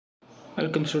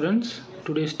Welcome students.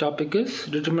 Today's topic is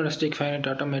Deterministic Finite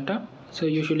Automata. So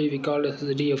usually we call it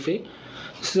the DFA.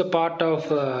 This is a part of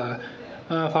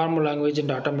formal language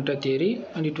and automata theory,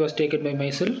 and it was taken by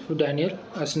myself, Daniel,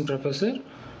 assistant professor,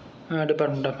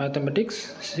 Department of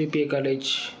Mathematics, CPA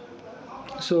College.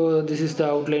 So this is the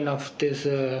outline of this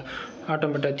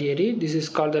automata theory. This is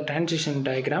called the transition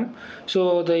diagram.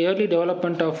 So the early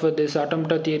development of this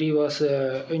automata theory was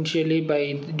initially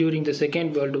during the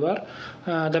Second World War.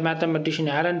 The mathematician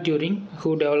Alan Turing,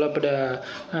 who developed a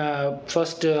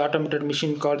first automated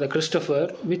machine called the Christopher,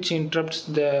 which interrupts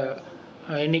the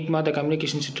Enigma, the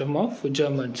communication system of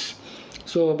Germans.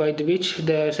 So by which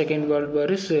the Second World War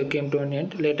came to an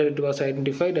end. Later it was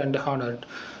identified and honored.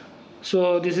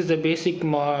 So this is the basic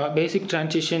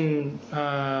transitions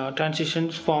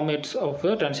formats of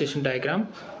the transition diagram.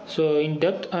 So in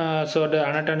depth, so the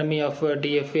anatomy of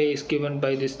DFA is given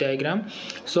by this diagram.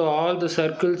 So all the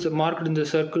circles marked in the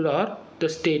circle are the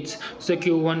states. So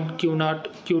Q1, Q0,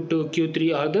 Q2,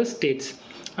 Q3 are the states,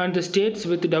 and the states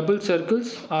with double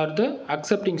circles are the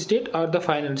accepting state or the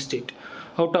final state,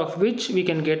 out of which we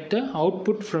can get the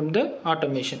output from the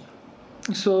automation.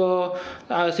 So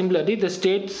similarly, the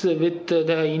states with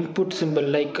the input symbol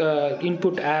like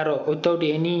input arrow without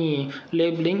any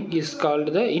labeling is called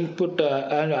the input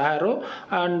arrow,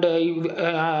 and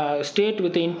state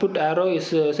with the input arrow is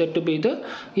said to be the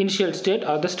initial state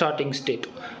or the starting state.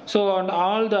 So and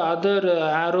all the other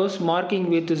arrows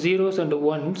marking with zeros and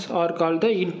ones are called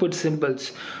the input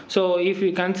symbols. So if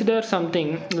we consider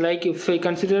something like, if we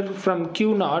consider from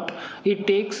Q0, it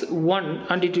takes 1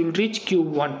 and it will reach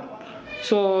Q1.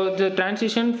 So the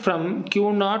transition from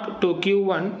Q0 to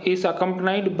Q1 is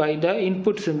accompanied by the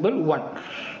input symbol 1.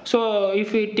 So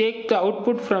if we take the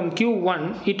output from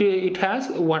Q1, it has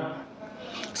 1.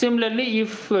 Similarly,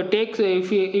 if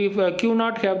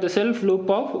Q0 have the self loop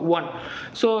of 1,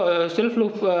 so self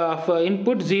loop of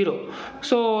input 0.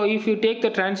 So if you take the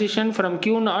transition from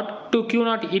Q0 to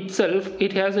Q0 itself,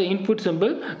 it has the input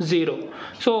symbol 0.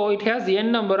 So it has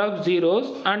n number of zeros,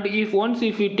 and if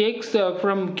we take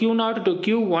from Q0 to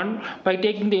Q1 by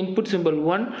taking the input symbol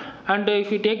 1, and if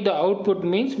we take the output,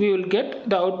 means we will get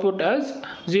the output as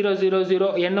 0 0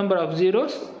 0, n number of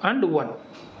zeros and 1.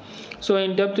 So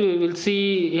in depth we will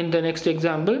see in the next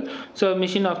example. So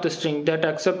machine of the string that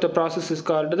accept the process is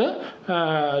called the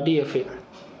DFA.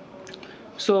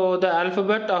 So the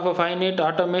alphabet of a finite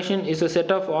automation is a set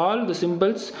of all the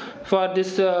symbols. For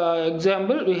this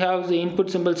example, we have the input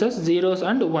symbols as zeros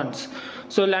and ones.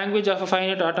 So language of a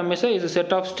finite automation is a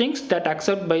set of strings that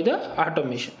accept by the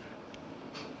automation.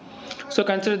 So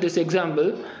consider this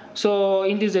example. So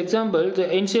in this example,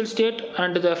 the initial state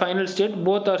and the final state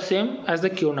both are same as the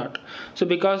Q0. So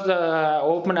because the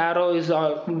open arrow is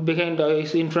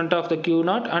is in front of the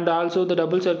Q0, and also the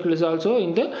double circle is also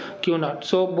in the Q0.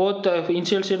 So both the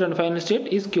initial state and final state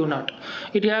is Q0.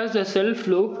 It has a self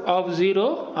loop of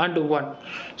 0 and 1.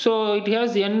 So it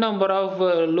has n number of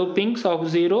loopings of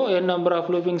 0, n number of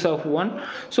loopings of 1.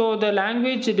 So the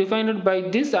language defined by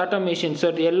this automation,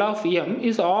 so L of M,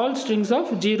 is all strings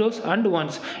of zeros and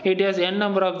ones. It has n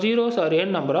number of zeros or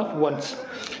n number of ones.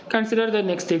 Consider the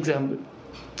next example.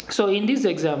 So in this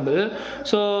example,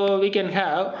 so we can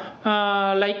have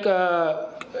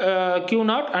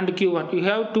Q0 and Q1. You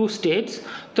have two states.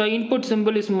 The input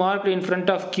symbol is marked in front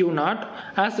of Q0,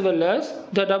 as well as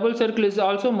the double circle is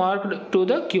also marked to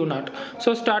the Q0.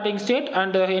 So starting state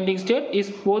and the ending state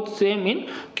is both same in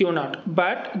Q0,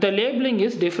 but the labeling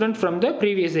is different from the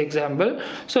previous example.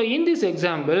 So in this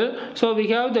example, so we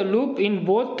have the loop in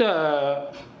both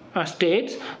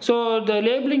states. So the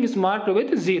labeling is marked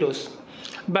with zeros,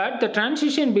 but the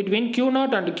transition between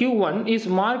Q0 and Q1 is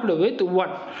marked with 1.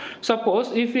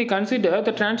 Suppose if we consider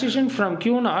the transition from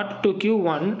Q0 to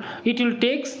Q1, it will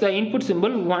take the input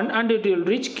symbol 1 and it will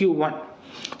reach Q1.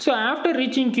 So after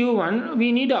reaching Q1,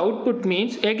 we need output,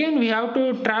 means again we have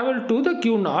to travel to the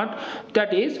Q0.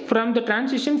 That is, from the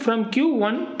transition from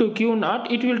Q1 to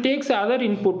Q0, it will take the other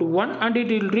input 1 and it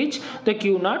will reach the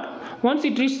Q0. Once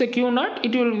it reaches the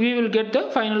Q0, we will get the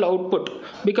final output,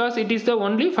 because it is the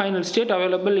only final state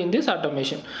available in this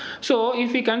automation. So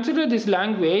if we consider this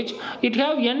language, it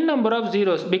have n number of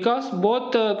zeros, because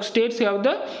both states have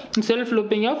the self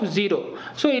looping of 0.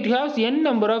 So it has n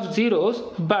number of zeros,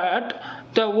 but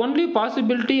the only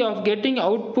possibility of getting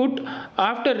output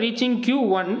after reaching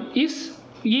Q1 is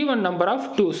even number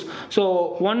of 2's.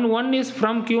 So one is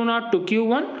from Q0 to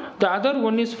Q1, the other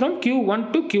one is from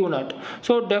Q1 to Q0.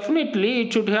 So definitely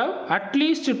it should have at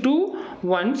least 2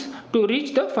 1's to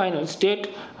reach the final state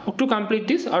to complete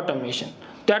this automation.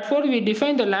 Therefore, we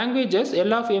define the language as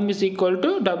L of M is equal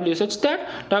to W, such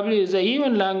that W is the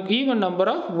even number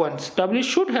of ones. W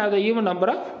should have the even number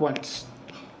of ones.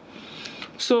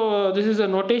 So this is the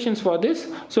notations for this.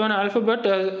 So an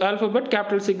alphabet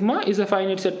capital sigma is a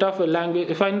finite set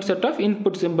of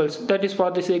input symbols. That is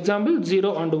for this example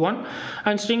 0 and 1,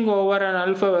 and string over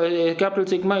an capital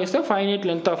sigma is the finite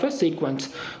length of a sequence.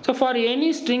 So for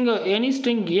any string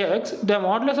x, the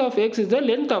modulus of x is the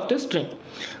length of the string.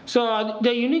 So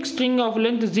the unique string of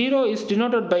length 0 is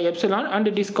denoted by epsilon, and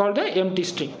it is called the empty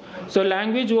string. So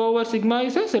language over sigma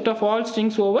is a set of all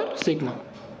strings over sigma.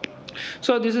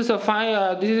 So this is the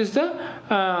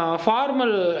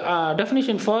formal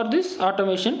definition for this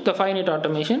automation, the finite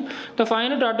automation. The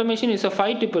finite automation is a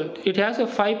 5 tuple. It has a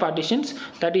 5 partitions,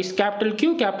 that is capital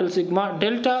Q, capital sigma,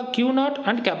 delta, Q naught,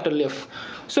 and capital F.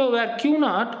 So where Q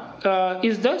naught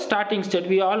is the starting state,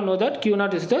 we all know that Q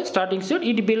naught is the starting state.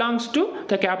 It belongs to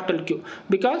the capital Q,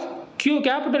 because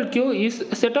capital Q is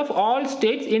a set of all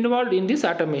states involved in this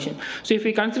automation. So if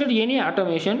we consider any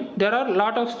automation, there are a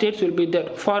lot of states will be there.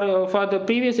 For the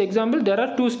previous example, there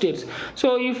are 2 states.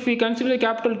 So if we consider the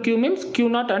capital Q means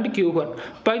Q0 and Q1.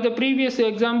 By the previous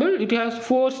example, it has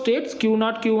 4 states,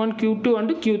 Q0, Q1, Q2 and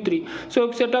Q3.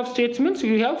 So set of states means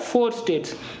we have 4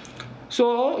 states.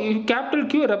 So capital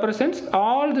Q represents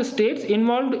all the states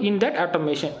involved in that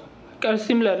automation.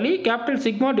 Similarly, capital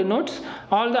sigma denotes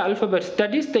all the alphabets,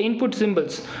 that is the input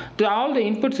symbols. All the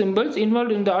input symbols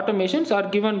involved in the automations are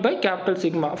given by capital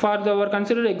sigma. For our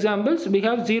considered examples, we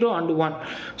have 0 and 1.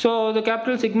 So the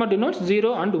capital sigma denotes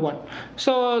 0 and 1.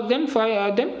 So then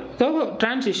the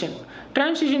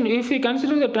transition. If we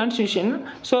consider the transition,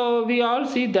 so we all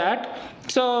see that,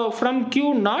 so from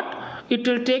Q naught, it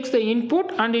will takes the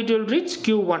input and it will reach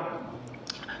Q1.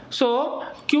 So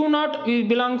Q naught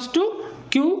belongs to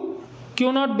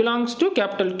Q0 belongs to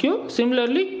capital Q.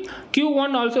 Similarly,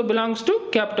 Q1 also belongs to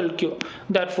capital Q.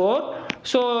 Therefore,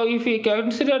 so if we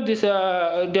consider this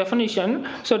definition,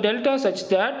 so delta such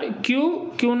that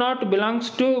Q0 belongs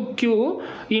to Q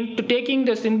into taking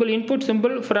the input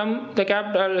symbol from the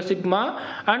capital sigma,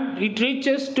 and it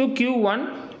reaches to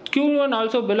Q1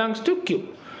 also belongs to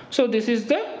Q. So this is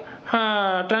the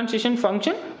transition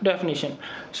function definition.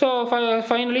 So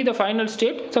finally the final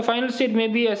state. So final state may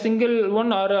be a single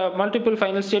one or a multiple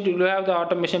final state. You will have the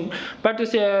automation, but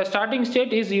this starting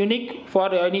state is unique for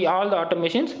all the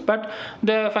automations, but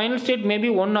the final state may be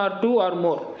 1 or 2 or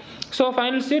more. So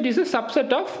final state is a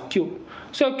subset of Q.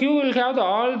 So Q will have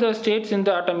all the states in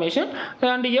the automation,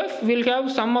 and F will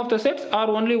have some of the sets or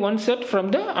only one set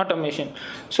from the automation.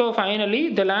 So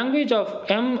finally, the language of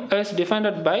M is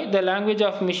defined by the language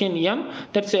of machine M,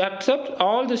 that accepts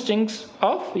all the strings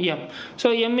of M.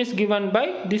 So M is given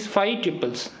by these 5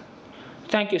 tuples.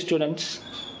 Thank you, students.